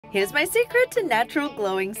Here's my secret to natural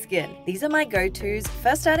glowing skin. These are my go-tos.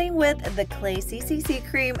 First, starting with the Clay CCC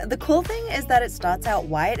cream. The cool thing is that it starts out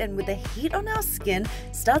white and with the heat on our skin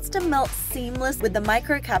starts to melt seamless with the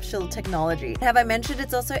microcapsule technology. Have I mentioned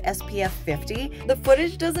it's also SPF 50? The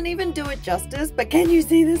footage doesn't even do it justice, but can you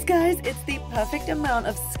see this, guys? It's the perfect amount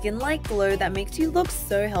of skin-like glow that makes you look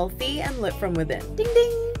so healthy and lit from within. Ding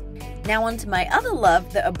ding! Now on to my other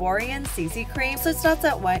love, the Arborian CC cream. So it starts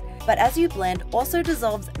out white, but as you blend, also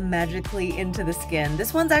dissolves magically into the skin.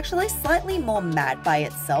 This one's actually slightly more matte by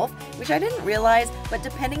itself, which I didn't realize, but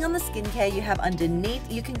depending on the skincare you have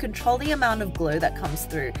underneath, you can control the amount of glow that comes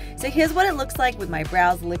through. So here's what it looks like with my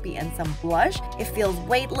brows, lippy, and some blush. It feels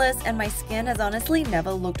weightless, and my skin has honestly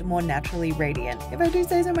never looked more naturally radiant, if I do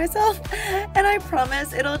say so myself. And I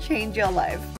promise it'll change your life.